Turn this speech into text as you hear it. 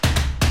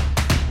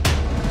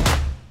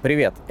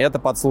Привет, это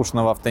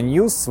 «Подслушано в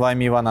Автоньюз», с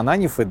вами Иван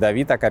Ананьев и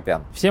Давид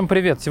Акопян. Всем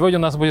привет! Сегодня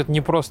у нас будет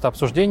не просто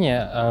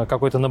обсуждение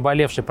какой-то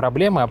наболевшей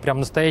проблемы, а прям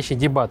настоящие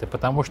дебаты,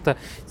 потому что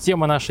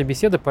тема нашей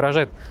беседы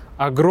поражает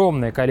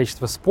огромное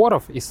количество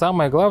споров, и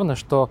самое главное,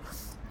 что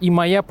и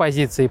моя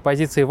позиция, и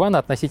позиция Ивана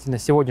относительно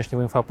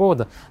сегодняшнего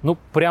инфоповода,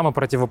 прямо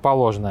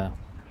противоположная.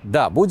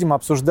 Да, будем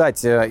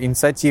обсуждать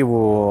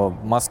инициативу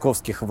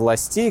московских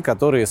властей,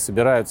 которые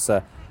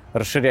собираются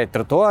расширять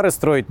тротуары,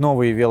 строить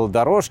новые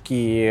велодорожки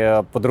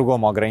и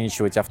по-другому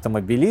ограничивать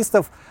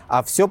автомобилистов.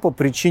 А все по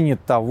причине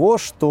того,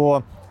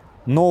 что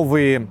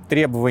новые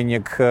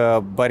требования к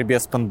борьбе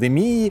с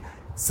пандемией,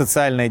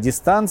 социальная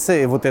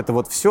дистанция, и вот это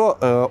вот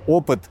все,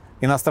 опыт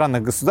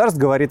иностранных государств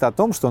говорит о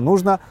том, что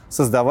нужно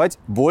создавать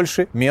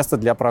больше места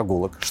для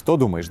прогулок. Что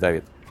думаешь,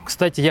 Давид?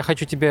 Кстати, я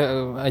хочу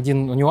тебе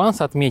один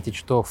нюанс отметить,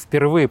 что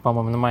впервые,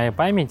 по-моему, на моей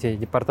памяти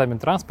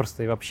Департамент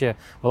транспорта и вообще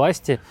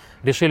власти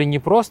решили не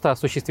просто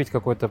осуществить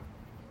какой-то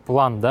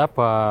план,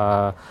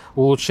 по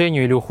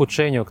улучшению или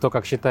ухудшению, кто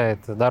как считает,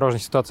 дорожной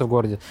ситуации в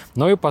городе,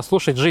 но и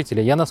послушать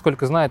жителей. Я,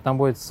 насколько знаю, там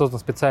будет создан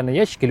специальный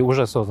ящик, или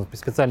уже создан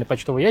специальный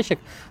почтовый ящик,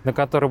 на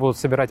который будут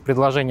собирать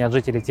предложения от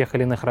жителей тех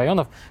или иных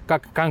районов,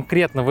 как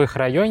конкретно в их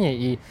районе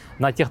и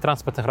на тех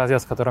транспортных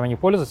развязках, которыми они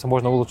пользуются,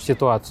 можно улучшить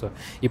ситуацию.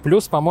 И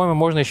плюс, по-моему,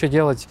 можно еще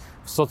делать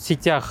в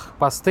соцсетях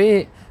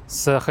посты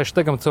с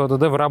хэштегом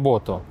ЦОДД в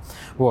работу.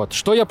 Вот.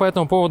 Что я по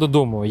этому поводу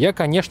думаю? Я,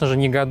 конечно же,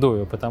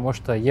 негодую, потому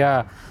что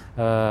я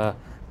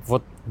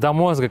до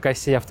мозга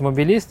костей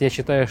автомобилист. Я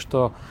считаю,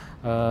 что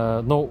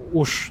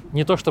уж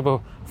не то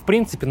чтобы в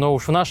принципе, но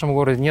уж в нашем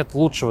городе нет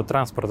лучшего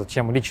транспорта,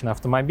 чем личный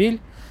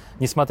автомобиль,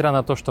 несмотря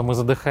на то, что мы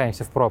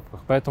задыхаемся в пробках.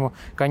 Поэтому,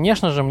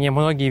 конечно же, мне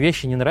многие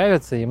вещи не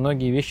нравятся, и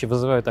многие вещи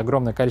вызывают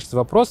огромное количество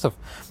вопросов,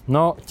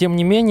 но, тем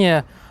не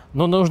менее,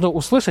 нужно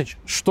услышать,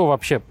 что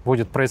вообще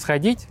будет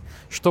происходить,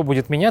 что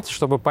будет меняться,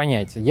 чтобы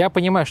понять. Я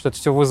понимаю, что это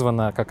все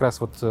вызвано как раз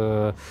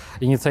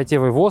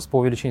инициативой ВОЗ по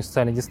увеличению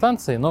социальной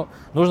дистанции, но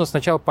нужно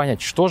сначала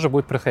понять, что же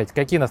будет происходить,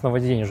 какие нас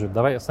нововведения ждут.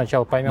 Давай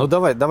сначала поймем.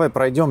 Давай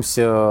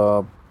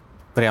пройдемся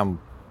прям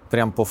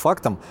по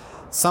фактам.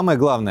 Самое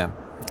главное,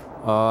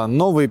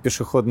 новые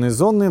пешеходные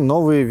зоны,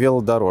 новые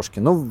велодорожки.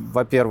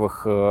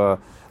 Во-первых,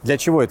 для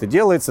чего это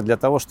делается? Для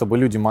того, чтобы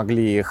люди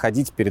могли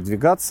ходить,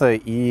 передвигаться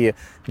и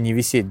не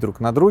висеть друг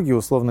на друге,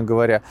 условно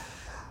говоря.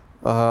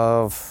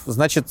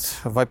 Значит,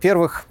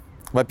 во-первых,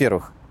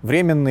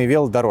 временные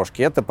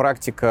велодорожки. Это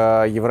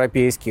практика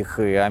европейских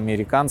и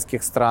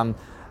американских стран.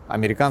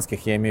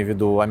 Американских, я имею в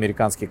виду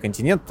американский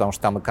континент, потому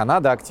что там и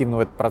Канада активно в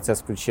этот процесс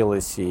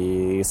включилась,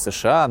 и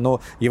США. Но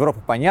Европа,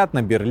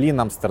 понятно, Берлин,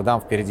 Амстердам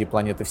впереди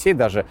планеты всей.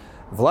 Даже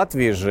в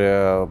Латвии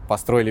же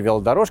построили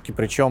велодорожки,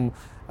 причем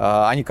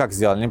они как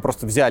сделали? Они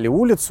просто взяли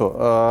улицу,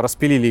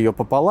 распилили ее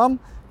пополам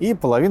и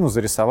половину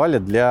зарисовали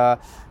для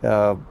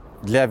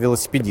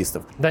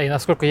велосипедистов. Да, и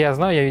насколько я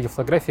знаю, я видел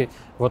фотографии,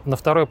 на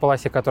второй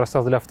полосе, которая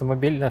осталась для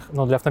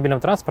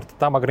автомобильного транспорта,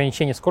 там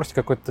ограничение скорости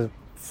какое-то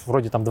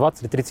вроде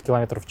 20 или 30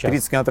 км в час.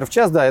 30 км в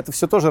час, да, это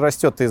все тоже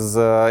растет из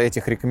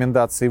этих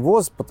рекомендаций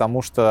ВОЗ,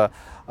 потому что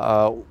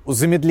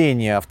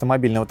замедление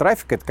автомобильного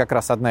трафика — это как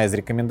раз одна из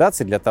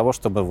рекомендаций для того,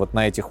 чтобы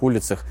на этих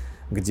улицах,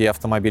 где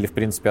автомобили в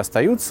принципе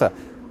остаются,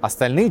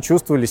 остальные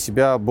чувствовали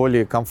себя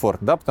более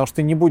комфортно, потому что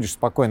ты не будешь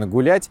спокойно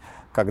гулять,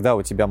 когда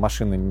у тебя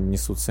машины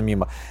несутся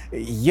мимо.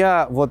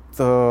 Я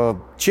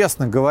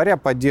честно говоря,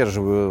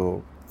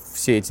 поддерживаю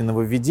все эти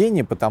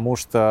нововведения, потому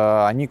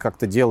что они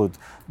как-то делают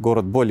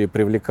город более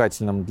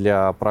привлекательным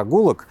для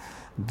прогулок,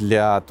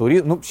 для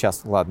туризма.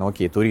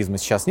 Туризма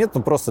сейчас нет,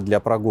 просто для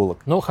прогулок.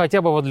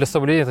 Хотя бы для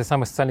соблюдения этой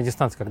самой социальной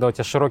дистанции, когда у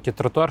тебя широкий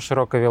тротуар,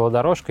 широкая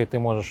велодорожка, и ты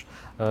можешь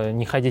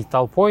не ходить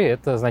толпой,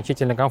 это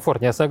значительно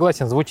комфортнее. Я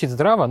согласен, звучит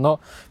здраво,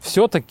 но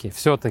все-таки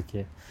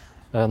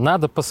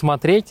надо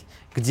посмотреть,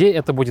 где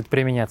это будет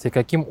применяться и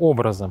каким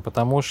образом,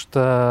 потому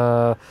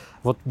что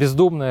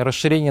бездумное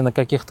расширение на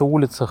каких-то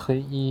улицах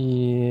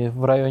и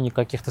в районе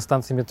каких-то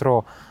станций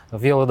метро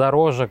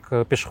велодорожек,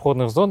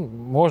 пешеходных зон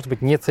может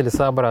быть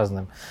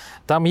нецелесообразным.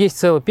 Там есть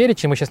целый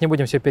перечень, мы сейчас не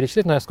будем все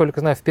перечислять, но я,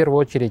 сколько знаю, в первую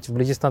очередь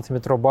вблизи станции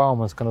метро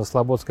Бауманская,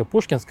 Новослободская,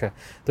 Пушкинская,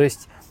 то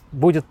есть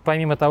будет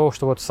помимо того,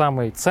 что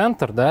самый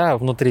центр,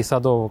 внутри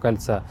Садового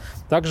кольца,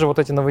 также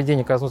эти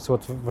нововведения коснутся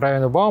в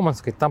районе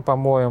Бауманской, там,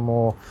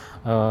 по-моему,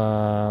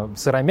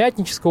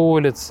 Сыромятническая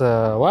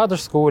улица,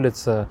 Ладожская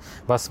улица,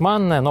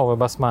 Басманная, Новая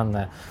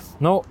Басманная.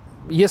 Но,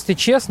 если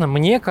честно,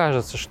 мне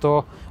кажется,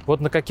 что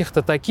на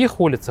каких-то таких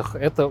улицах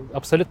это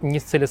абсолютно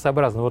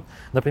нецелесообразно.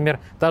 Например,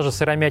 та же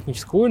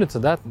Сыромятническая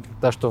улица,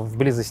 та, что в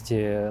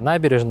близости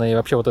набережной и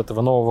вообще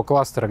этого нового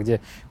кластера, где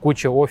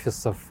куча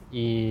офисов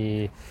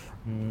и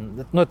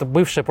ну, это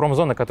бывшая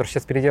промзона, которая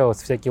сейчас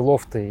переделывается в всякие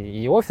лофты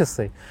и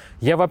офисы,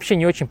 я вообще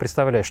не очень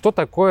представляю, что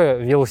такое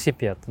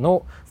велосипед.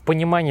 Ну, в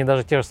понимании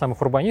даже тех же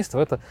самых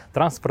урбанистов, это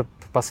транспорт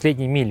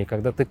последней мили,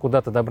 когда ты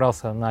куда-то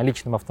добрался на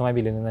личном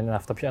автомобиле или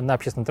на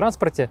общественном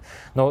транспорте,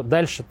 но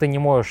дальше ты не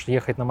можешь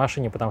ехать на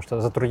машине, потому что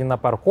затруднена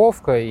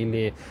парковка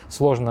или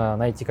сложно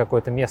найти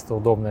какое-то место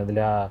удобное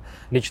для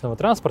личного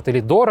транспорта или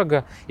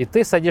дорого, и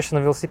ты садишься на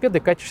велосипед и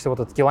катишься вот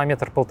этот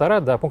километр-полтора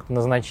до пункта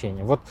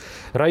назначения. Вот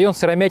район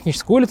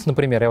Сыромятнической улицы,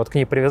 например, я вот к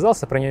ней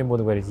привязался, про нее не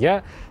буду говорить,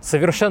 я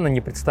совершенно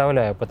не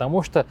представляю,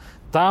 потому что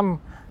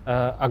там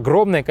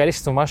огромное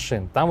количество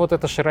машин. Там вот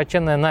эта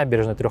широченная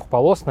набережная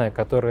трехполосная,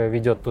 которая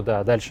ведет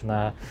туда, дальше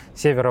на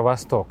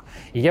северо-восток.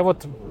 И я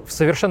вот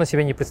совершенно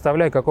себе не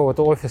представляю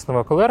какого-то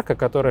офисного клерка,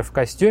 который в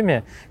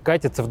костюме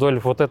катится вдоль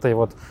вот этой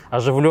вот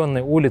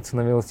оживленной улицы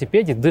на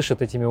велосипеде,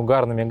 дышит этими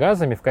угарными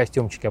газами в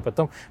костюмчике, а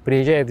потом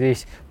приезжает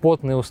весь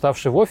потный,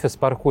 уставший в офис,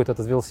 паркует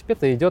этот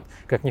велосипед и идет,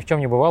 как ни в чем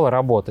не бывало,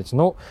 работать.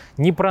 Ну,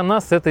 не про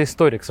нас эта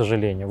история, к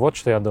сожалению. Вот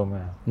что я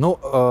думаю. Ну,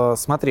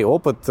 смотри,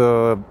 опыт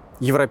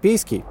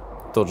европейский,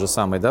 тот же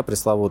самый, да,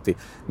 пресловутый,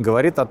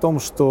 говорит о том,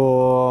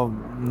 что,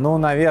 ну,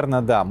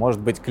 наверное, да, может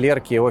быть,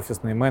 клерки,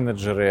 офисные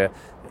менеджеры,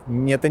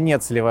 это не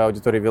целевая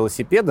аудитория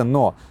велосипеда,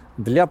 но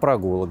для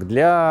прогулок,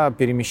 для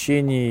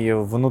перемещений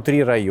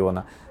внутри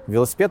района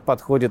велосипед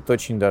подходит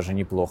очень даже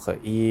неплохо.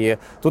 И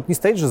тут не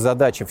стоит же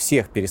задача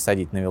всех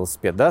пересадить на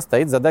велосипед, да,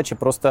 стоит задача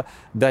просто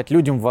дать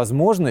людям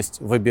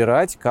возможность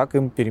выбирать, как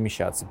им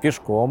перемещаться: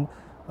 пешком,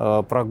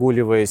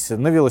 прогуливаясь,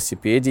 на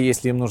велосипеде,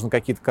 если им нужны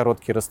какие-то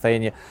короткие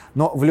расстояния.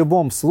 Но в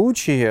любом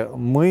случае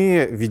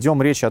мы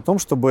ведем речь о том,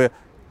 чтобы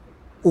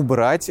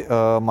убрать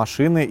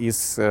машины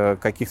из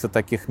каких-то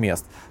таких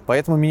мест.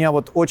 Поэтому меня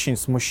вот очень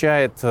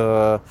смущает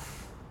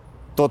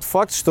тот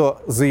факт, что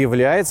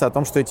заявляется о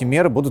том, что эти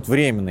меры будут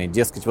временные.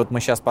 Дескать, вот мы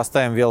сейчас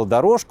поставим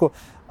велодорожку,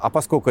 а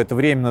поскольку это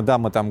временно, да,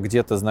 мы там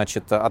где-то,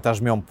 значит,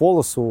 отожмем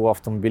полосу у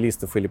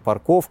автомобилистов или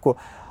парковку,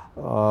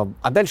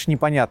 а дальше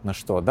непонятно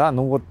что, да,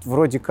 ну вот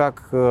вроде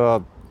как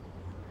мы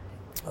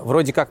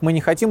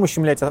не хотим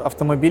ущемлять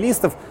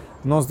автомобилистов,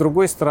 но с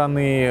другой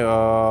стороны,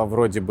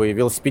 вроде бы и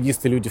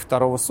велосипедисты люди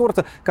второго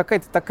сорта,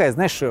 какая-то такая,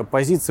 знаешь,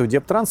 позиция у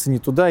Дептранса не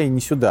туда и не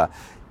сюда.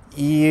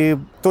 И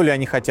то ли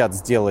они хотят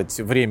сделать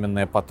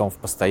временное потом в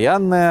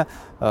постоянное,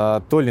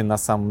 то ли на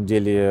самом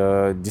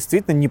деле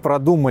действительно не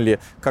продумали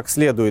как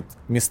следует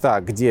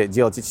места, где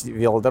делать эти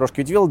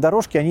велодорожки. Ведь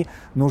велодорожки, они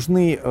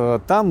нужны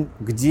там,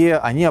 где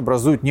они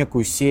образуют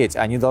некую сеть,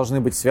 они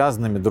должны быть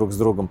связанными друг с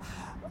другом.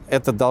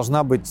 Это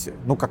должна быть,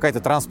 ну,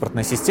 какая-то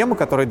транспортная система,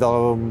 которой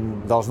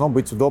должно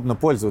быть удобно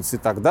пользоваться. И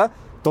тогда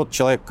тот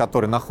человек,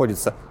 который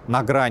находится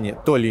на грани,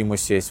 то ли ему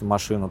сесть в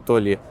машину, то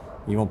ли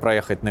ему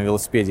проехать на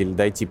велосипеде или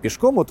дойти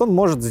пешком, вот он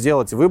может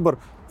сделать выбор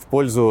в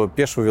пользу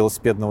пешего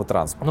велосипедного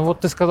транспорта. Ну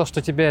вот ты сказал,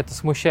 что тебя это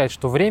смущает,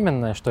 что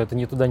временное, что это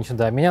ни туда, ни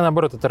сюда. Меня,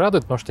 наоборот, это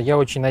радует, потому что я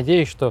очень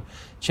надеюсь, что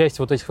часть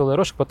вот этих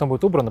велодорожек потом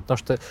будет убрана, потому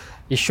что,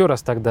 еще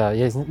раз тогда,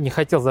 я не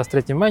хотел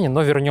заострять внимание,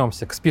 но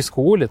вернемся к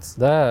списку улиц,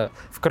 да,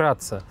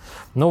 вкратце.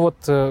 Ну вот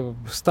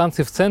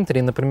станции в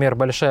центре, например,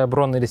 Большая,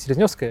 Бронная или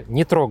Селезневская,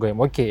 не трогаем.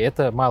 Окей,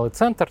 это малый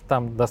центр,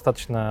 там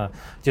достаточно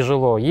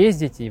тяжело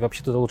ездить, и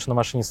вообще туда лучше на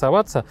машине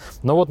соваться.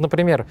 Но вот,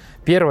 например,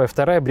 1-я,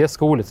 2-я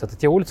Брестская улица, это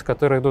те улицы,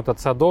 которые идут от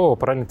Садового,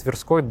 параллельно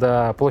Тверской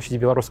до площади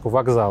Белорусского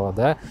вокзала,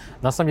 да,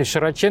 на самом деле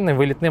широченные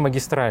вылетные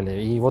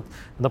магистрали. И вот,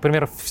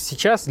 например,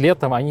 сейчас,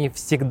 летом, они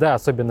всегда,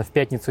 особенно в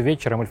пятницу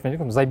вечером или в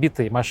понедельник,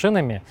 забиты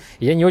машинами.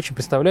 И я не очень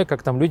представляю,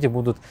 как там люди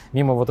будут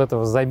мимо вот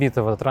этого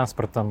забитого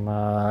транспортом,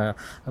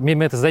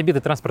 мимо этой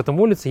забитой транспортом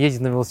улицы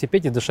ездить на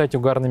велосипеде, дышать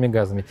угарными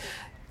газами.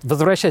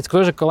 Возвращаясь к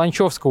той же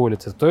Каланчевской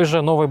улице, той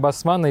же Новой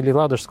Басманной или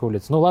Ладожской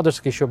улице. Ну,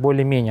 Ладожская еще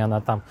более-менее,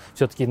 она там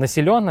все-таки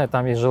населенная,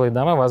 там есть жилые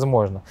дома,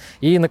 возможно.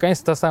 И,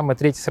 наконец, та самая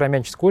 3-я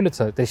Сыромятническая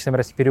улица, 3-й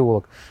Семирадский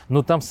переулок.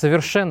 Ну, там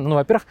совершенно, ну,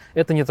 во-первых,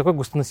 это не такой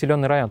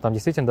густонаселенный район, там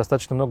действительно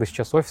достаточно много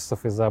сейчас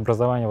офисов из-за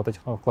образования вот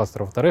этих новых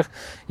кластеров. Во-вторых,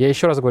 я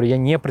еще раз говорю, я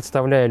не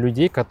представляю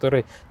людей,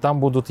 которые там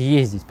будут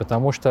ездить,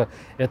 потому что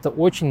это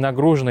очень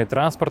нагруженные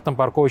транспортом,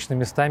 парковочными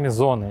местами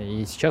зоны.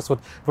 И сейчас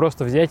вот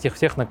просто взять их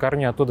всех на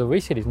корню оттуда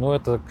выселить, ну,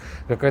 это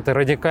какая-то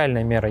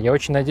радикальная мера. Я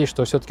очень надеюсь,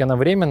 что все-таки она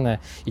временная,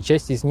 и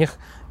часть из них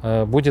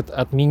будет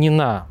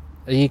отменена.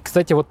 И,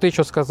 кстати, вот ты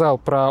еще сказал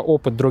про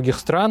опыт других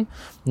стран,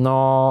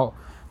 но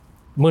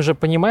мы же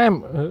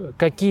понимаем,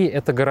 какие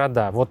это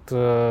города. Вот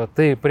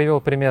ты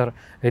привел пример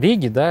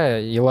Риги, да,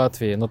 и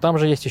Латвии, но там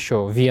же есть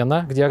еще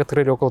Вена, где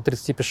открыли около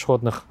 30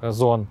 пешеходных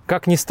зон.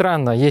 Как ни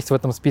странно, есть в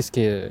этом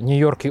списке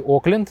Нью-Йорк и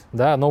Окленд,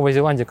 да, Новая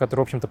Зеландия,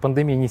 которая, в общем-то,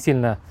 пандемия не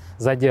сильно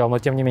задела, но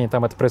тем не менее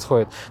там это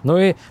происходит. Ну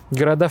и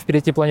города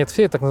впереди планеты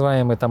всей, так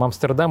называемые там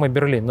Амстердам и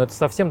Берлин. Но это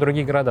совсем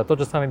другие города. Тот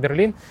же самый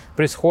Берлин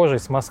при схожей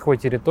с Москвой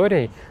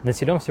территорией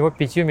населен всего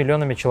 5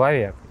 миллионами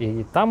человек.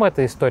 И там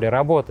эта история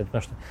работает,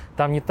 потому что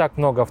там не так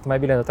много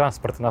автомобильного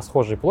транспорта на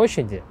схожей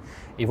площади.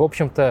 И, в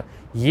общем-то,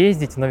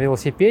 ездить на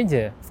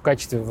велосипеде в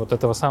качестве вот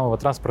этого самого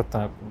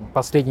транспорта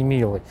последней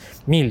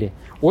мили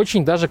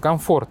очень даже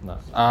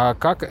комфортно. А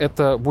как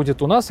это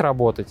будет у нас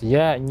работать,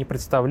 я не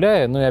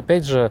представляю. Ну и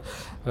опять же,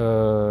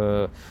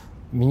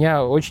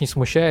 меня очень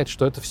смущает,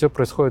 что это все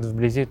происходит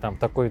вблизи там,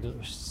 такой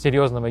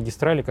серьезной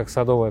магистрали, как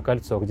Садовое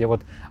кольцо, где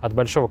вот от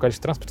большого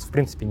количества транспорта в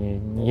принципе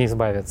не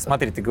избавиться.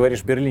 Смотри, ты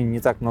говоришь, в Берлине не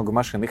так много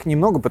машин. Их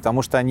немного,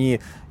 потому что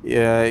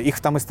их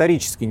там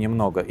исторически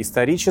немного.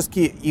 Исторически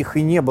их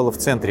и не было в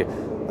центре.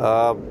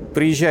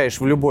 Приезжаешь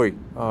в любой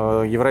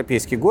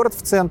европейский город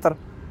в центр,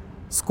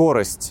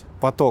 скорость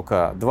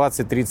потока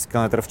 20-30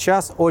 км в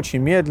час, очень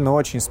медленно,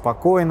 очень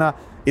спокойно.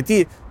 И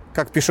ты,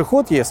 как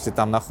пешеход, если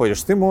там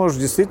находишься, ты можешь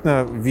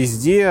действительно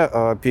везде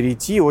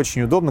перейти,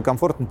 очень удобно,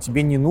 комфортно.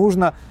 Тебе не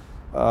нужно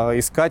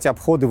искать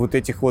обходы вот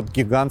этих вот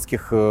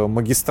гигантских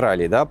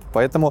магистралей, да?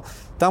 Поэтому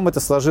там это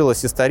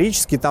сложилось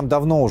исторически, там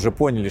давно уже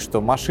поняли,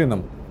 что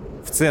машинам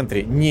в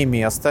центре не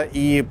место,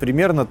 и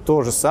примерно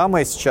то же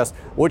самое сейчас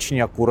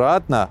очень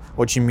аккуратно,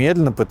 очень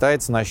медленно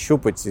пытается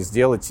нащупать,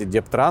 сделать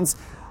Дептранс,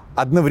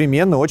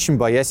 одновременно очень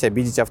боясь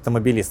обидеть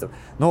автомобилистов.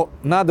 Но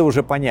надо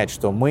уже понять,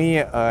 что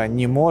мы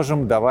не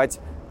можем давать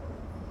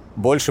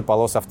больше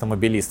полос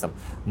автомобилистам.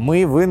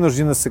 Мы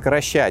вынуждены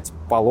сокращать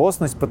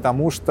полосность,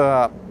 потому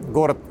что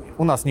город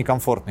у нас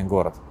некомфортный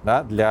город,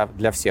 да,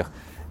 для всех.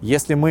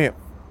 Если мы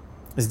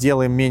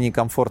сделаем менее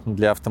комфортно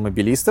для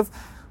автомобилистов,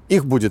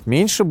 их будет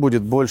меньше,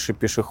 будет больше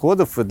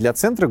пешеходов. И для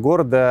центра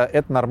города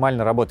это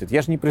нормально работает.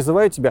 Я же не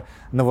призываю тебя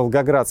на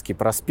Волгоградский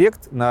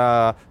проспект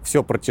на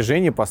все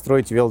протяжение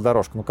построить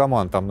велодорожку. Ну, кому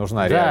она там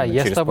нужна реально? Да,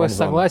 я с тобой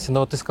согласен, но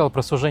вот ты сказал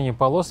про сужение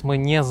полос. Мы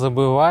не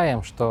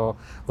забываем, что...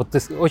 Вот ты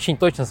очень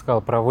точно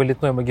сказал про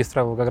вылетной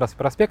магистраль Волгоградский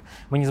проспект.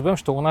 Мы не забываем,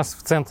 что у нас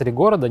в центре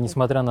города,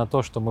 несмотря на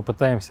то, что мы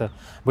пытаемся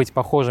быть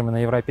похожими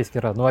на европейский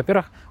город, ну,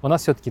 во-первых, у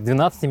нас все-таки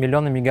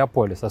 12-миллионный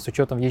мегаполис, а с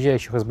учетом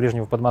въезжающих из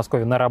ближнего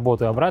Подмосковья на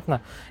работу и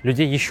обратно,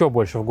 людей еще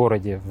больше в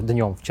городе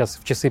днем, в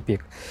часы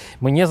пик.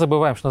 Мы не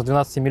забываем, что у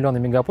нас 12-миллионный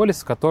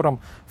мегаполис, в котором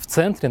в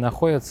центре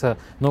находится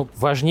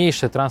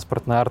важнейшая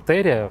транспортная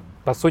артерия,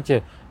 по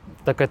сути,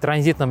 такая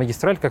транзитная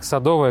магистраль, как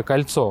Садовое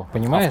кольцо,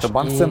 понимаешь?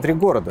 Автобан в центре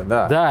города,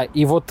 да. Да,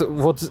 и вот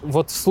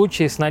в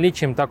случае с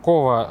наличием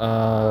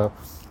такого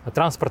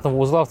транспортного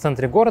узла в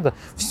центре города,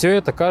 все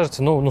это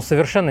кажется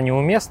совершенно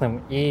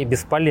неуместным и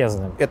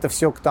бесполезным. Это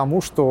все к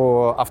тому,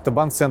 что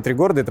автобан в центре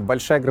города – это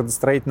большая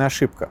градостроительная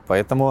ошибка,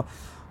 поэтому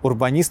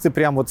урбанисты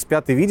прям вот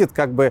спят и видят,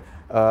 как бы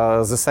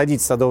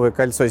засадить Садовое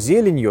кольцо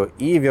зеленью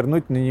и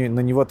вернуть на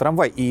него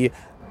трамвай. И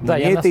да,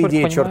 мне эта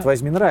идея, черт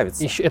возьми,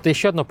 нравится. Это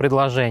еще одно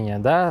предложение,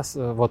 да,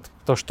 вот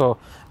то, что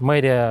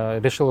мэрия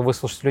решила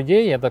выслушать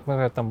людей, я так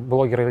понимаю, там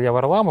блогер Илья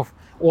Варламов,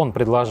 он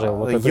предложил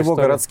вот эту его историю.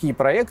 Городские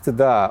проекты,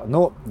 да,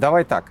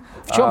 давай так.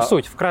 В чем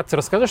суть? Вкратце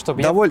расскажи,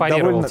 чтобы я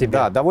парировал тебе.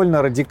 Да,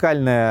 довольно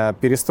радикальная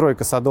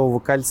перестройка Садового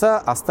кольца,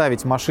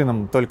 оставить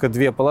машинам только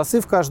 2 полосы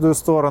в каждую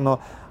сторону,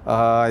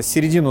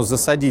 середину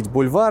засадить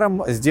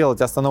бульваром, сделать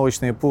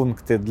остановочные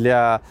пункты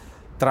для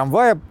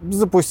трамвая,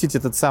 запустить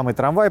этот самый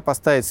трамвай,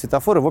 поставить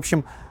светофоры, в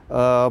общем,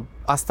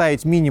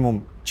 оставить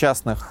минимум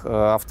частных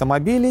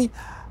автомобилей,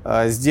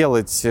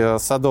 сделать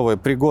Садовое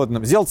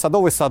пригодным, сделать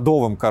Садовое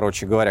садовым,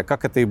 короче говоря,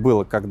 как это и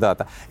было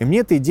когда-то. И мне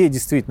эта идея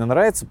действительно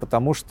нравится,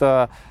 потому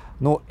что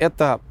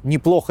это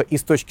неплохо и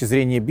с точки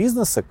зрения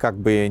бизнеса, как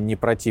бы не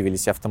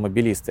противились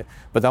автомобилисты,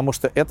 потому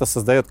что это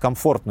создает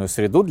комфортную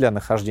среду для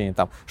нахождения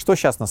там. Что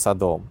сейчас на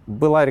Садовом?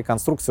 Была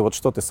реконструкция, вот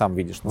что ты сам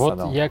видишь на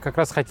Садовом? Вот я как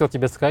раз хотел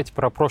тебе сказать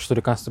про прошлую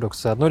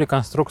реконструкцию. Одну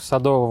реконструкцию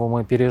Садового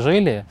мы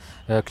пережили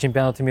к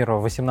чемпионату мира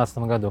в 2018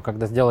 году,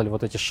 когда сделали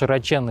вот эти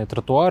широченные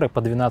тротуары по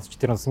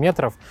 12-14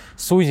 метров,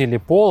 сузили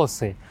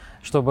полосы,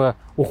 чтобы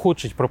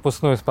ухудшить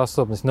пропускную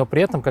способность, но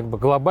при этом как бы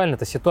глобально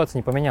эта ситуация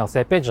не поменялась. И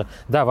опять же,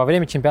 да, во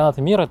время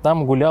чемпионата мира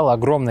там гуляло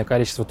огромное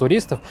количество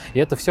туристов, и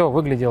это все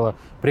выглядело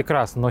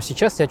прекрасно. Но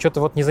сейчас я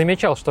что-то вот не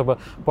замечал, чтобы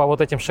по вот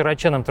этим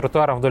широченным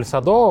тротуарам вдоль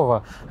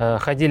Садового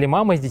ходили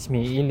мамы с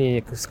детьми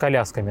или с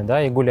колясками,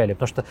 да, и гуляли,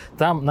 потому что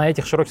там на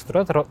этих широких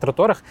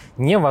тротуарах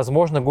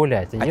невозможно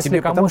гулять.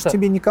 Потому что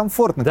тебе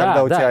некомфортно, да,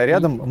 когда у тебя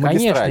рядом магистраль.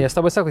 Конечно, я с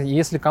тобой согласен.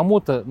 Если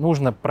кому-то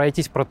нужно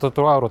пройтись по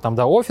тротуару там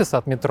до офиса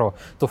от метро,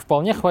 то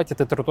вполне хватит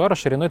этой тротуара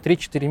шириной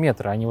 3-4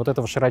 метра, а не вот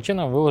этого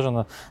широченного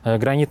выложено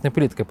гранитной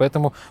плиткой.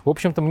 Поэтому, в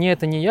общем-то, мне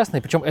это не ясно. И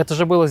причем это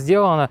же было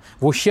сделано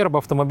в ущерб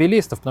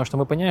автомобилистов, потому что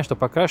мы понимаем, что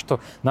пока что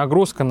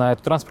нагрузка на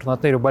эту транспортную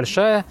артерию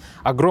большая,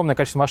 огромное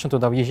количество машин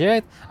туда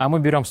въезжает, а мы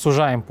берем,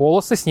 сужаем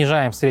полосы,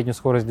 снижаем среднюю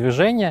скорость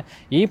движения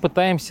и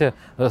пытаемся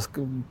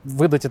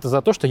выдать это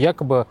за то, что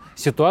якобы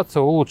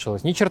ситуация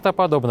улучшилась. Ни черта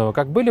подобного.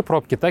 Как были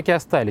пробки, так и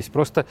остались.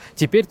 Просто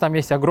теперь там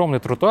есть огромный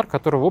тротуар,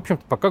 который, в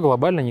общем-то, пока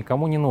глобально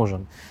никому не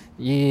нужен.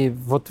 И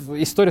вот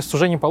история с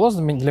сужением полос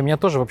для меня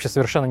тоже вообще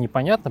совершенно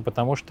непонятна,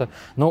 потому что,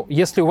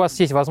 если у вас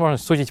есть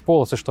возможность сузить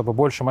полосы, чтобы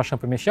больше машин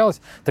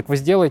помещалось, так вы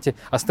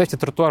оставьте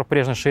тротуар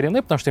прежней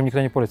ширины, потому что им никто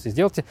не пользуется, и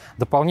сделайте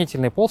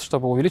дополнительный полос,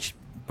 чтобы увеличить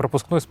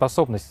пропускную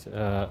способность,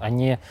 а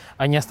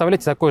не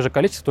оставляйте такое же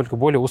количество, только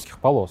более узких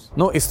полос.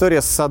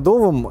 История с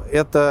Садовым –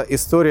 это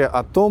история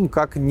о том,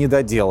 как не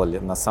доделали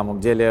на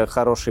самом деле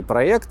хороший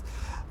проект,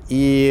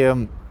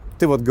 и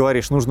ты вот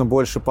говоришь, нужно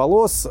больше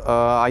полос,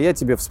 а я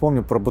тебе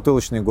вспомню про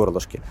бутылочные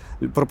горлышки.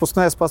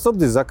 Пропускная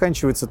способность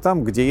заканчивается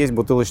там, где есть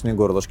бутылочные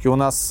горлышки. У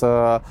нас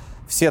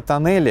все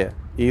тоннели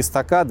и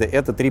эстакады –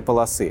 это 3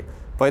 полосы.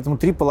 Поэтому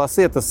 3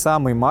 полосы – это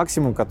самый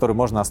максимум, который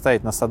можно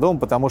оставить на Садовом,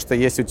 потому что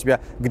если у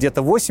тебя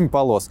где-то 8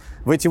 полос,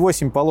 в эти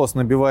 8 полос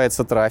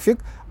набивается трафик,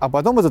 а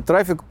потом этот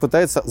трафик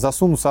пытается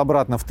засунуться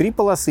обратно в 3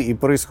 полосы, и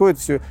происходит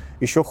все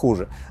еще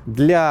хуже.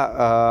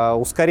 Для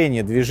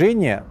ускорения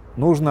движения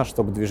нужно,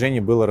 чтобы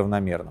движение было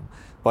равномерным.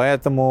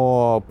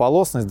 Поэтому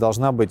полосность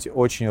должна быть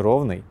очень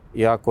ровной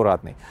и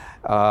аккуратной.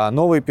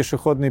 Новые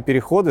пешеходные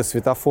переходы,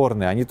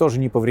 светофорные, они тоже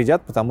не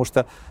повредят, потому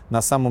что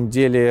на самом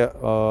деле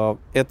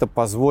это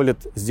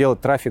позволит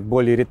сделать трафик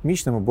более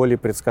ритмичным и более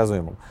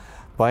предсказуемым.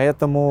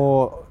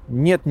 Поэтому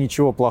нет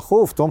ничего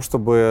плохого в том,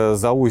 чтобы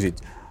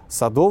заузить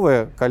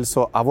Садовое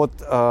кольцо. А вот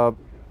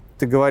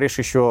ты говоришь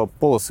еще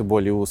полосы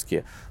более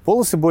узкие.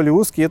 Полосы более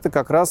узкие – это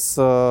как раз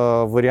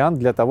вариант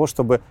для того,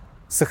 чтобы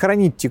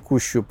сохранить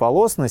текущую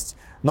полосность,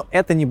 но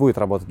это не будет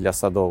работать для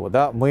Садового.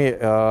 Да?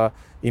 Мы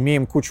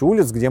имеем кучу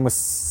улиц, где мы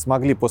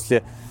смогли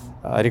после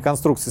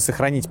реконструкции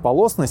сохранить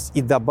полосность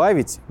и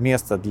добавить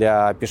место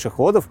для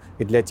пешеходов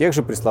и для тех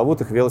же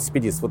пресловутых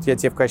велосипедистов. Вот я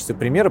тебе в качестве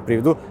примера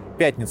приведу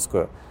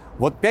Пятницкую.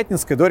 Вот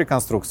Пятницкая до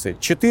реконструкции.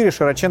 4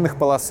 широченных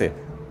полосы.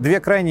 2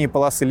 крайние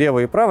полосы,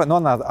 левая и правая, но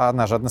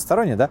она же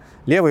односторонняя, да?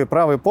 Левые и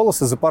правые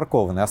полосы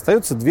запаркованы.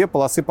 Остаются 2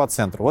 полосы по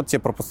центру. Вот тебе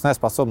пропускная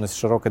способность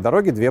широкой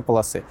дороги, 2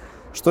 полосы.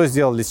 Что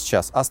сделали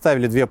сейчас?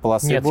 Оставили 2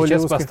 полосы. Нет, более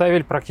сейчас узких.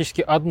 Поставили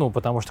практически одну,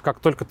 потому что как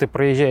только ты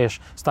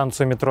проезжаешь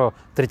станцию метро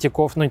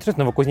Третьяков, ну не Третьяков,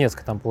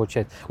 Новокузнецк там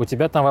получается, у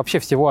тебя там вообще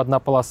всего 1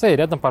 полоса и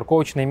рядом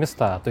парковочные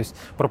места. То есть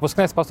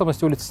пропускная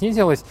способность улиц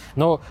снизилась.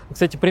 Но,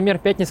 кстати, пример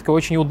Пятницкой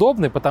очень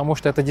удобный, потому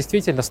что это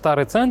действительно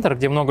старый центр,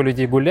 где много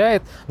людей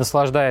гуляет,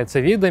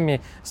 наслаждается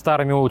видами,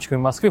 старыми улочками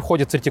Москвы,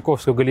 ходит в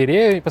Третьяковскую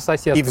галерею по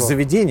соседству. И в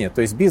заведение,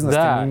 то есть бизнес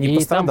не пострадал.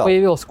 И там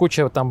появилась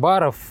куча там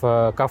баров,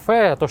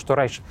 кафе, то, что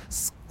раньше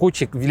с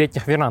кучей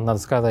летних веранд, надо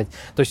сказать.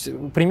 То есть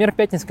пример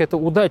Пятницкой – это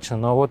удачно,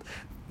 но вот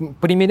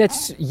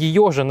примерять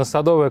ее же на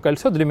Садовое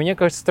кольцо для меня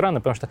кажется странно,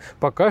 потому что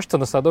пока что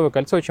на Садовое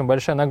кольцо очень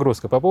большая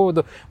нагрузка. По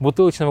поводу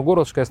бутылочного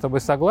горлышка я с тобой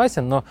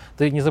согласен, но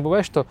ты не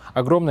забывай, что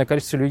огромное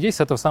количество людей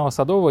с этого самого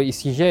Садового и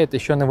съезжает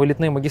еще на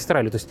вылетные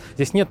магистрали. То есть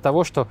здесь нет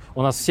того, что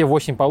у нас все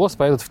 8 полос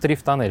поедут в 3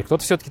 в тоннель.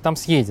 Кто-то все-таки там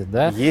съедет,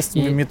 да? Есть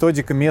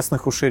методика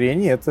местных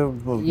уширений, это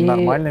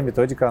нормальная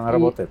методика, она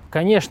работает.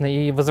 Конечно,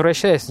 и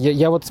возвращаясь,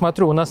 я вот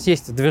смотрю, у нас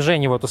есть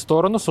движение в эту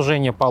сторону,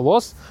 сужение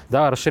полос,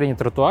 да, расширение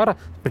тротуара,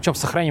 причем с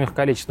сохранением их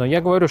количества. Но я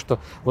говорю, что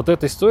вот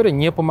эта история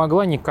не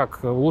помогла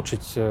никак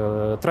улучшить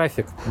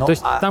трафик. То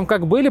есть там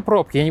как были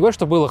пробки, я не говорю,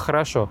 что было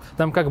хорошо,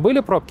 там как были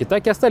пробки,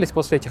 так и остались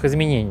после этих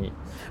изменений.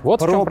 Вот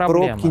в чем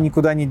проблема. Пробки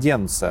никуда не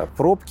денутся.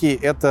 Пробки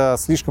 – это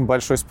слишком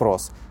большой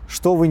спрос.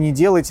 Что вы не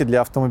делаете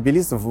для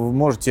автомобилистов, вы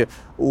можете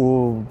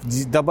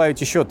добавить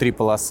еще 3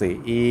 полосы,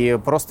 и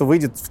просто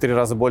выйдет в 3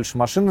 раза больше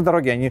машин на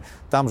дороге, они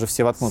там же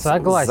все воткнутся.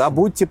 Согласен.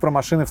 Забудьте про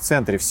машины в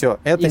центре, все,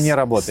 это не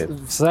работает.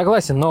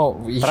 Согласен,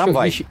 но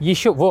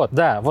еще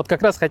вот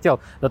как раз хотел,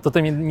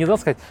 ты мне не дал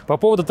сказать, по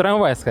поводу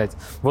трамвая сказать.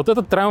 Вот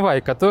этот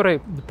трамвай,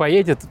 который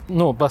поедет,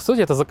 ну, по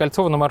сути, это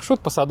закольцованный маршрут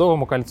по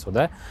Садовому кольцу,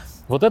 да?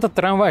 Вот этот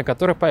трамвай,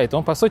 который поедет,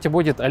 он, по сути,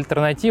 будет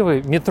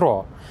альтернативой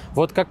метро.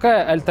 Вот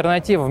какая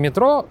альтернатива в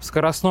метро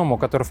скоростному,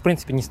 который, в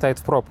принципе, не стоит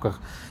в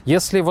пробках,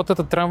 если вот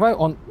этот трамвай,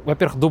 он,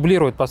 во-первых,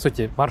 дублирует, по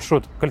сути,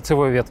 маршрут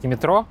кольцевой ветки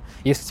метро.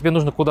 Если тебе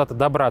нужно куда-то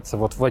добраться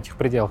вот в этих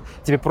пределах,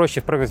 тебе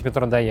проще впрыгнуть в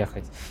метро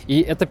доехать.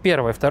 И это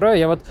первое. Второе,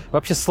 я вот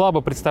вообще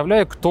слабо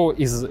представляю, кто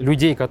из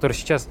людей, которые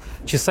сейчас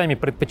часами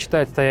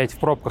предпочитают стоять в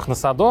пробках на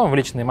Садовом в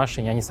личной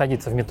машине, а не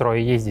садиться в метро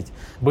и ездить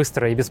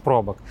быстро и без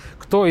пробок,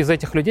 кто из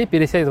этих людей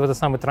пересядет в этот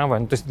самый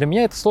трамвай? Ну, то есть для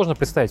меня это сложно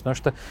представить, потому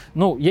что,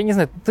 ну, я не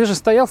знаю, ты же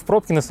стоял в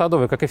пробке на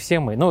Садовой, как и все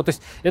мы. Ну, то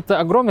есть это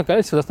огромное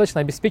количество достаточно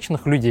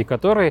обеспеченных людей,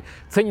 которые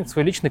ценят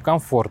свой личный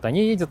комфорт.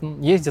 Они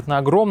ездят на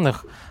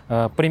огромных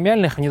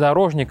премиальных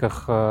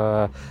внедорожниках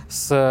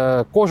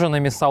с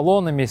кожаными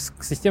салонами, с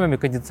системами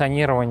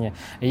кондиционирования.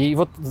 И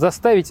вот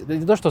заставить,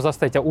 не то что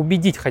заставить, а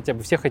убедить хотя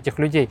бы всех этих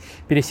людей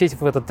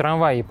пересесть в этот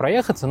трамвай и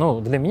проехаться,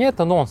 ну, для меня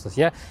это нонсенс.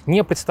 Я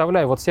не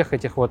представляю вот всех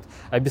этих вот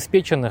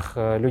обеспеченных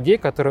людей,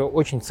 которые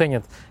очень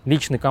ценят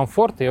личный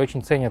комфорт и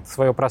очень ценят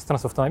свое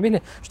пространство в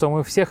автомобиле, что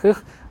мы всех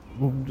их,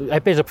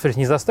 опять же, повторюсь,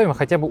 не заставим, а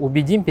хотя бы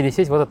убедим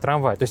пересесть в этот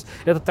трамвай. То есть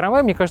этот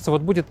трамвай, мне кажется,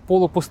 вот будет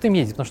полупустым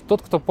ездить, потому что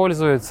тот, кто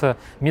пользуется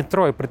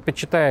метро и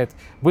предпочитает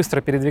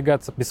быстро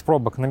передвигаться без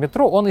пробок на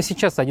метро, он и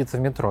сейчас садится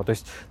в метро. То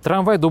есть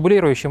трамвай,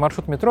 дублирующий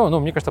маршрут метро, ну,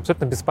 мне кажется,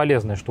 абсолютно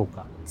бесполезная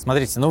штука.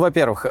 Смотрите, ну,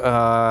 во-первых,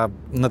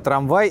 на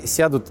трамвай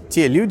сядут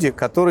те люди,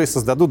 которые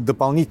создадут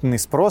дополнительный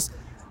спрос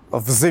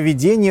в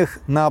заведениях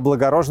на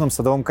облагороженном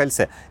Садовом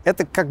кольце.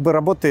 Это как бы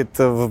работает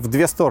в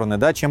две стороны,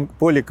 да? Чем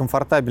более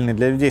комфортабельной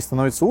для людей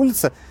становится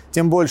улица,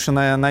 тем больше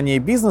на ней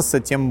бизнеса,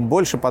 тем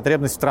больше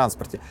потребность в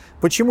транспорте.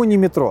 Почему не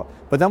метро?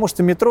 Потому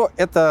что метро –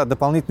 это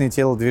дополнительное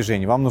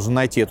телодвижение. Вам нужно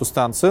найти эту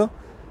станцию,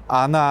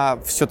 а она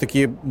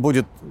все-таки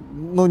будет,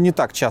 ну, не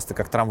так часто,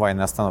 как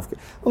трамвайные остановки.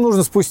 Ну,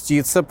 нужно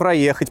спуститься,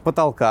 проехать,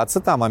 потолкаться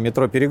там, а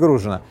метро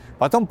перегружено.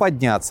 Потом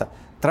подняться.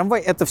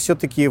 Трамвай – это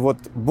все-таки вот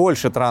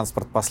больше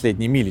транспорт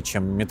последней мили,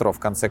 чем метро в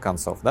конце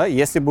концов. Да?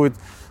 Если будет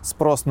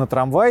спрос на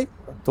трамвай,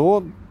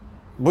 то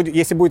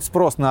если будет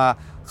спрос на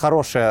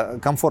хорошее,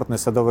 комфортное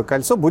садовое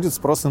кольцо, будет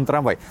спрос на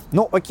трамвай.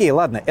 Ну, окей,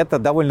 ладно, это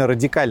довольно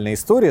радикальная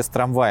история с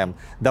трамваем.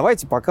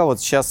 Давайте пока вот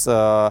сейчас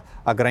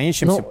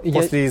ограничимся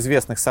после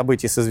известных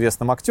событий с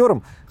известным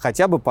актером,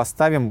 хотя бы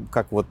поставим,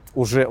 как вот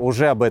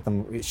уже об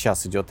этом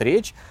сейчас идет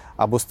речь,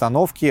 об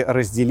установке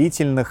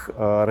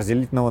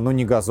разделительного, ну,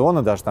 не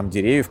газона, даже там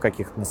деревьев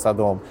каких-то на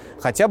Садовом.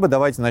 Хотя бы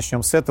давайте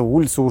начнем с этого,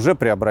 улица уже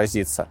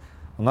преобразится.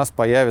 У нас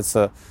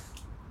появится,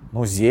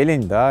 ну,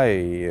 зелень, да,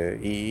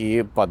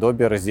 и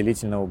подобие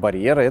разделительного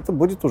барьера. Это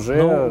будет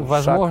уже ну,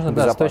 возможно,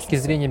 да, с точки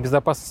зрения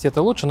безопасности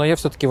это лучше, но я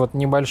все-таки вот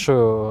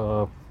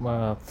небольшую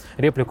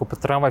реплику по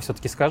трамвай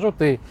все-таки скажу.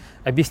 Ты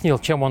объяснил,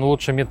 чем он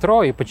лучше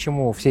метро и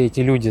почему все эти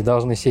люди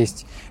должны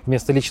сесть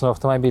вместо личного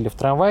автомобиля в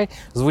трамвай.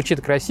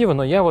 Звучит красиво,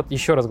 но я вот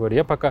еще раз говорю,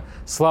 я пока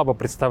слабо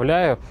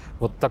представляю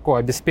вот такого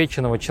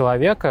обеспеченного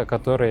человека,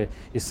 который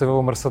из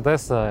своего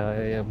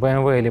Мерседеса,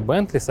 BMW или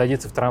Бентли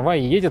садится в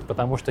трамвай и едет,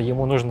 потому что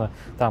ему нужно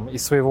там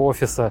из своего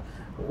офиса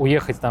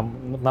уехать там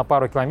на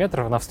пару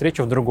километров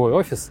навстречу в другой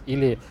офис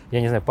или,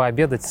 я не знаю,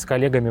 пообедать с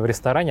коллегами в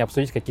ресторане,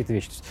 обсудить какие-то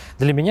вещи. То есть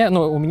для меня,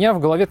 ну, у меня в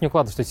голове это не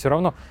укладывается. То есть все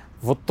равно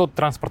вот тот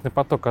транспортный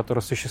поток, который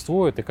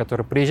существует и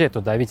который приезжает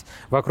туда, ведь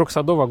вокруг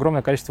Садова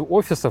огромное количество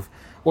офисов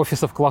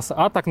класса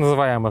А, так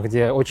называемых,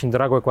 где очень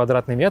дорогой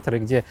квадратный метр и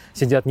где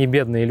сидят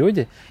небедные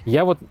люди.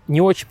 Я вот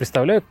не очень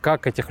представляю,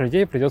 как этих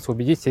людей придется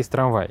убедить сесть в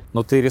трамвай.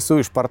 Но ты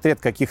рисуешь портрет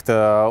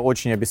каких-то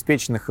очень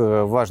обеспеченных,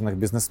 важных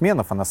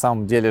бизнесменов, а на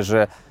самом деле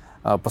же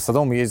по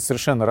Садовому ездят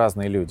совершенно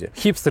разные люди.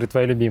 Хипстеры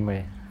твои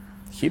любимые.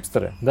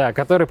 Хипстеры? Да,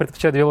 которые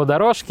предпочитают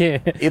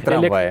велодорожки. И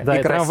трамваи. Да,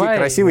 и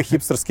красивый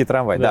хипстерский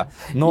трамвай, да.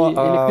 Но, и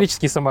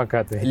электрические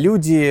самокаты.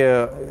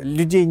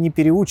 Людей не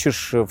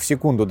переучишь в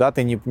секунду, да,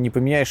 ты не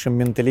поменяешь им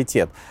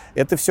менталитет.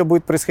 Это все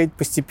будет происходить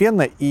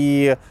постепенно,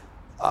 и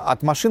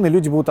от машины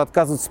люди будут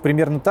отказываться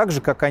примерно так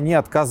же, как они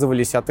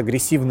отказывались от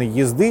агрессивной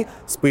езды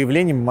с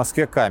появлением в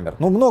Москве камер.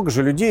 Ну, много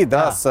же людей,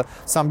 да, с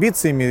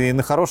амбициями и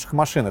на хороших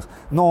машинах.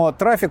 Но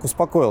трафик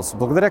успокоился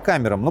благодаря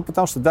камерам. Ну,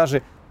 потому что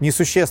даже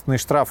несущественные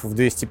штрафы в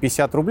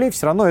 250 рублей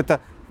все равно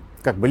это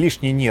как бы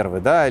лишние нервы,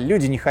 да.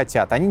 Люди не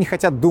хотят. Они не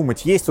хотят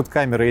думать, есть тут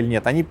камеры или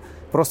нет. Они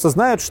просто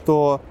знают,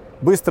 что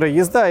быстрая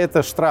езда —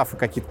 это штрафы,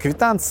 какие-то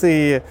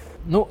квитанции.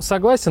 Ну,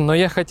 согласен, но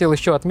я хотел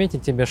еще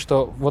отметить тебе,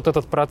 что вот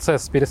этот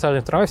процесс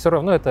пересаживания в трамвай все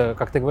равно это,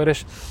 как ты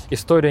говоришь,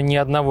 история не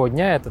одного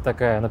дня, это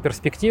такая на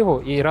перспективу.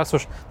 И раз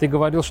уж ты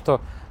говорил,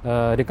 что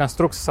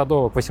реконструкция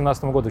Садового к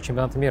 2018 году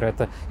чемпионата мира —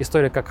 это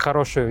история, как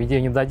хорошую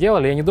идею не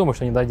доделали, я не думаю,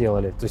 что не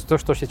доделали. То есть то,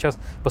 что сейчас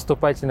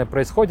поступательно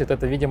происходит,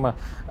 это, видимо,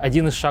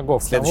 один из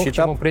шагов к тому, к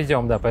чему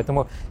придем. Да.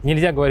 Поэтому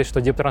нельзя говорить, что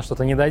Дептранс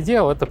что-то не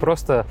доделал, это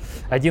просто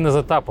один из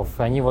этапов.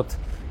 Они вот,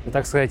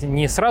 так сказать,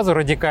 не сразу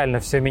радикально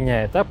все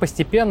меняют, а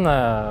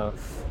постепенно,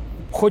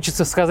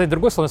 хочется сказать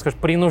другое слово, скажешь,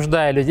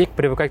 принуждая людей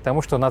привыкать к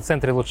тому, что в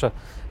центре лучше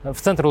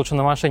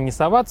на машине не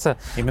соваться.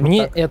 Именно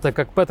мне так. Это,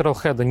 как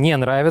петролхеду, не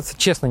нравится,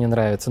 честно не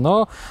нравится,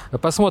 но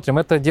посмотрим,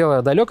 это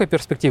дело далекой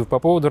перспективы. По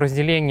поводу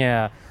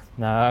разделения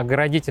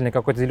оградительной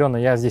какой-то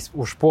зеленой, я здесь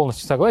уж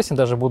полностью согласен,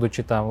 даже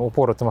будучи там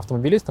упоротым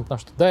автомобилистом, потому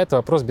что, да, это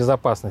вопрос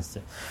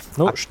безопасности.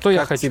 Ну,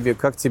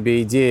 как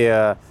тебе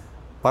идея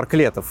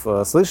парклетов?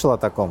 Слышал о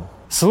таком?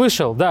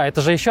 Слышал, да, это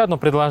же еще одно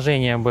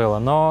предложение было,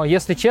 но,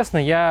 если честно,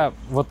 я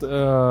вот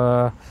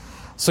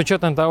с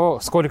учетом того,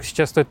 сколько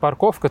сейчас стоит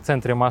парковка в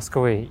центре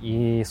Москвы,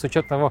 и с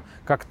учетом того,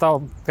 как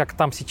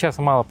там сейчас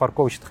мало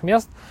парковочных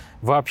мест,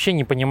 вообще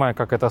не понимаю,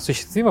 как это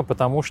осуществимо,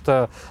 потому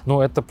что,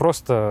 ну, это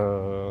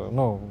просто,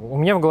 ну, у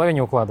меня в голове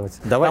не укладывается.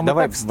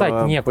 Давай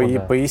встать некуда.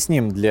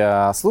 Поясним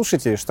для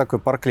слушателей, что такое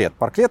парклет.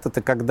 Парклет —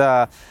 это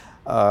когда,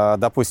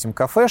 допустим,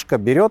 кафешка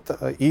берет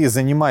и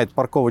занимает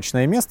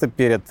парковочное место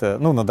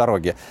на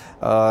дороге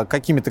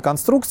какими-то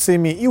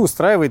конструкциями и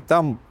устраивает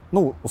там,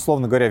 ну,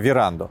 условно говоря,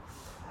 веранду.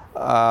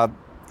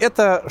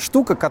 Это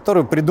штука,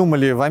 которую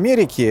придумали в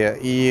Америке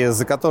и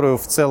за которую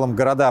в целом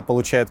города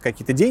получают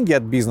какие-то деньги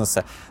от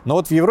бизнеса. Но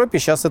вот в Европе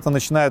сейчас это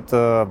начинают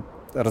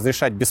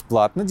разрешать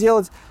бесплатно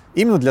делать,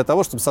 именно для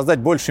того, чтобы создать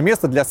больше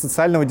места для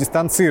социального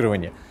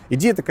дистанцирования.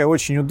 Идея такая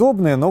очень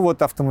удобная, но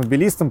вот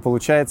автомобилистам,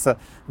 получается,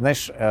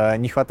 знаешь,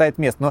 не хватает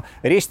мест. Но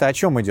речь-то о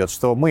чем идет?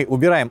 Что мы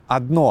убираем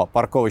одно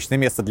парковочное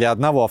место для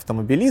одного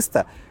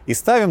автомобилиста и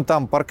ставим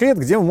там парклет,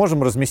 где мы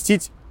можем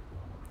разместить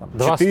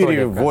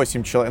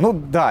 4-8 человек. Ну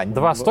да.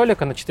 2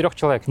 столика на 4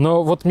 человек.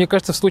 Но вот мне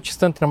кажется, в случае с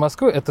центром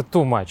Москвы это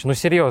too much. Ну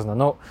серьезно.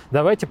 Но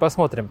давайте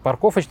посмотрим.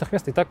 Парковочных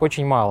мест и так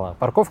очень мало.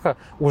 Парковка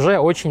уже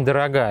очень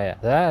дорогая.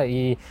 Да?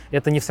 И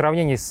это не в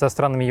сравнении со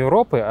странами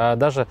Европы, а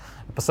даже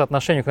по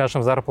соотношению к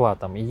нашим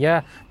зарплатам. И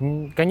я,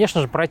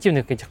 конечно же,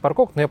 противник этих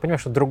парковок, но я понимаю,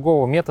 что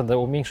другого метода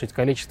уменьшить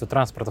количество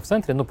транспорта в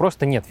центре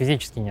просто нет,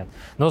 физически нет.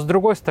 Но с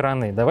другой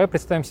стороны, давай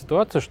представим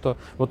ситуацию, что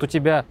вот у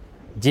тебя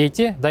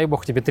дети, дай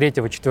бог тебе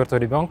 3-го, 4-го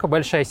ребенка,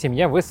 большая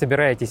семья, вы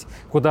собираетесь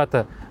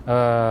куда-то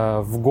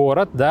в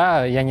город,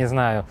 да, я не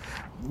знаю,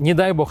 не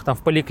дай бог там в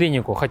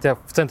поликлинику, хотя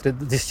в центре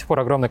до сих пор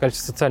огромное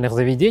количество социальных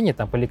заведений,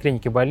 там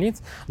поликлиники,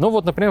 больниц, но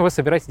вот, например, вы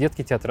собираете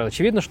детский театр.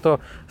 Очевидно, что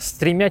с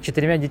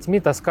 3-4 детьми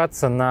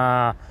таскаться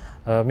на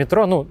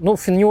метро, ну,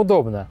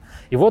 неудобно.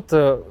 И вот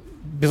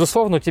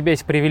безусловно, у тебя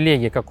есть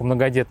привилегии, как у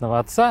многодетного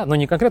отца, но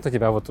не конкретно у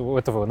тебя, а вот у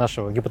этого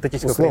нашего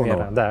гипотетического условного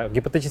примера. Да,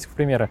 гипотетического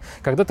примера,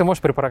 когда ты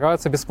можешь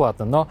припарковаться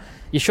бесплатно. Но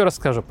еще раз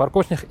скажу,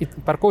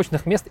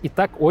 парковочных мест и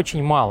так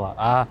очень мало,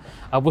 а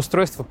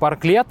обустройство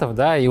парклетов,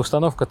 да, и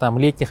установка там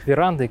летних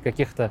веранд и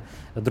каких-то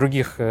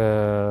других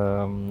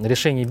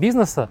решений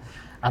бизнеса,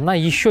 она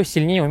еще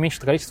сильнее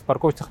уменьшит количество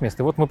парковочных мест.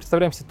 И вот мы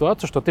представляем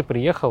ситуацию, что ты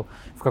приехал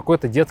в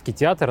какой-то детский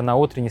театр на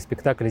утренний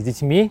спектакль с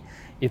детьми,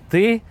 и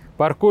ты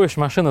паркуешь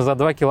машину за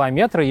 2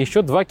 километра, и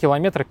еще 2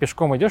 километра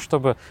пешком идешь,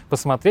 чтобы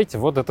посмотреть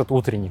вот этот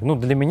утренник. Ну,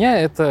 для меня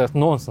это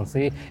нонсенс.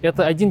 И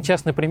это один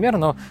частный пример,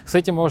 но с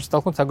этим может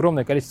столкнуться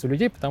огромное количество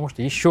людей, потому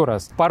что, еще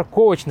раз,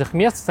 парковочных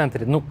мест в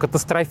центре, ну,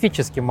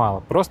 катастрофически мало,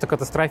 просто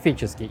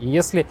катастрофически. И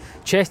если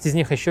часть из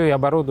них еще и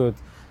оборудуют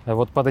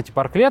вот под эти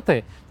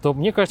парклеты, то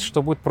мне кажется,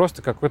 что будет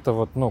просто какой-то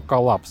вот, ну,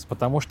 коллапс.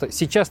 Потому что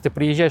сейчас ты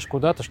приезжаешь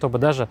куда-то, чтобы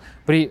даже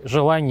при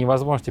желании и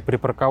возможности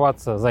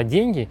припарковаться за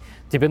деньги,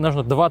 тебе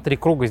нужно 2-3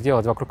 круга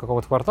сделать вокруг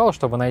какого-то квартала,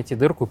 чтобы найти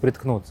дырку и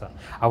приткнуться.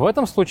 А в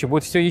этом случае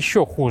будет все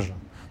еще хуже.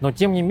 Но,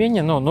 тем не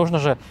менее, ну, нужно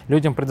же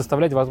людям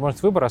предоставлять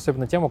возможность выбора,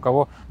 особенно тем, у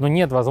кого, ну,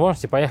 нет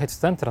возможности поехать в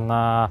центр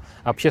на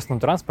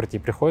общественном транспорте и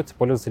приходится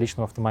пользоваться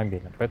личным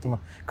автомобилем. Поэтому,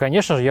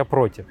 конечно же, я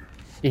против.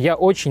 И я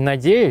очень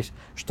надеюсь,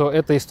 что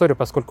эта история,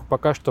 поскольку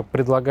пока что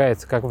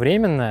предлагается как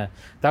временная,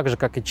 так же,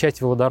 как и часть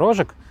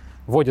велодорожек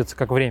вводится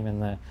как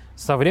временная,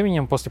 со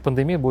временем после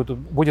пандемии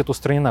будет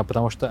устранена,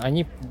 потому что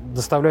они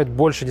доставляют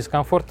больше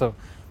дискомфорта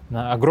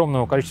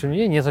огромному количеству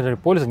людей, нежели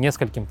пользы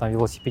нескольким там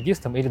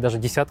велосипедистам или даже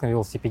десяткам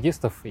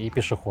велосипедистов и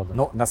пешеходов.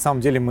 Ну, на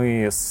самом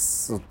деле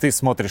ты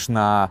смотришь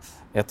на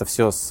это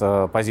все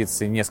с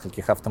позиции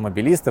нескольких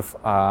автомобилистов,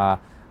 а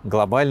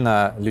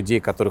глобально людей,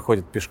 которые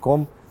ходят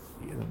пешком,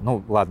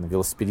 ну, ладно,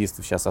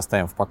 велосипедистов сейчас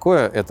оставим в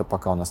покое, это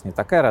пока у нас не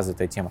такая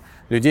развитая тема.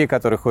 Людей,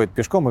 которые ходят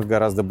пешком, их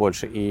гораздо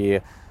больше.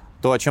 И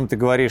то, о чем ты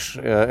говоришь,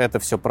 это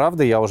все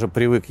правда. Я уже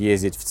привык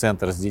ездить в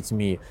центр с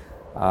детьми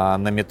на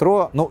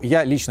метро. Ну,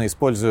 я лично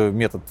использую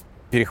метод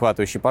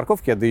перехватывающей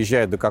парковки. Я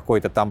доезжаю до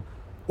какой-то там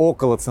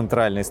около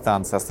центральной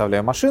станции,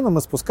 оставляю машину,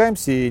 мы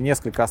спускаемся, и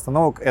несколько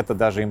остановок, это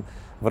даже им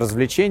в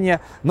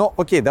развлечение. Но,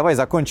 окей, давай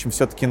закончим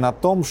все-таки на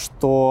том,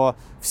 что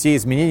все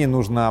изменения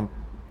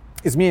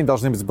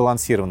должны быть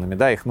сбалансированными,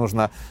 да, их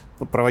нужно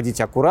проводить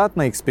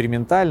аккуратно,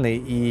 экспериментально,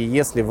 и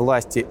если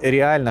власти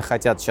реально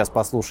хотят сейчас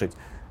послушать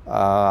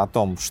о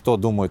том, что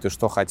думают и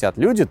что хотят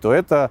люди, то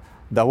это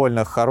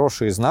довольно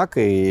хороший знак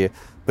и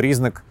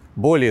признак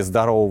более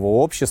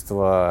здорового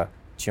общества,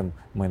 чем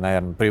мы,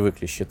 наверное,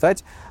 привыкли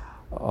считать.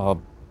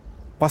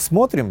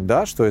 Посмотрим,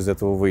 да, что из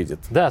этого выйдет.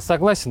 Да,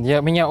 согласен.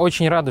 Меня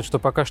очень радует, что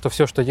пока что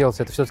все, что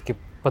делается, это все-таки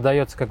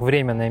подается как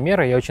временная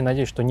мера. Я очень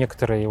надеюсь, что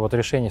некоторые вот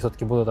решения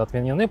все-таки будут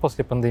отменены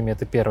после пандемии.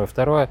 Это первое.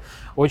 Второе,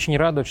 очень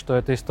радует, что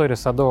эта история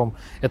с Садовым,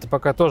 это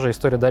пока тоже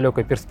история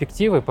далекой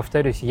перспективы.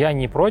 Повторюсь, я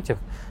не против,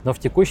 но в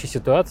текущей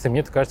ситуации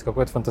мне это кажется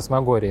какой-то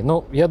фантасмагорией.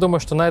 Ну, я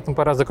думаю, что на этом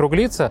пора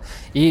закруглиться.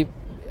 И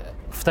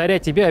повторяя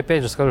тебе,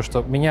 опять же скажу,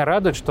 что меня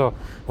радует, что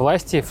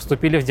власти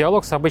вступили в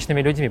диалог с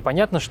обычными людьми.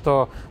 Понятно,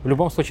 что в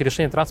любом случае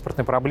решение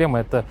транспортной проблемы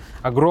 – это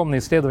огромное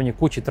исследование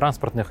кучи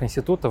транспортных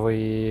институтов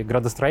и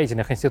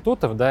градостроительных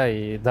институтов, да,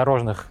 и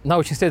дорожных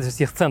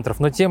научно-исследовательских центров.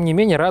 Но, тем не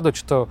менее, радует,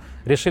 что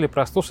решили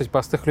прослушать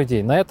простых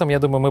людей. На этом, я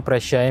думаю, мы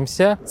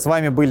прощаемся. С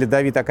вами были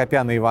Давид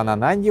Акопян и Иван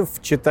Ананьев.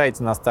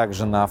 Читайте нас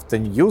также на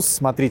Автоньюз,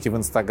 смотрите в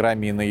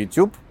Инстаграме и на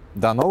YouTube.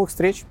 До новых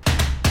встреч!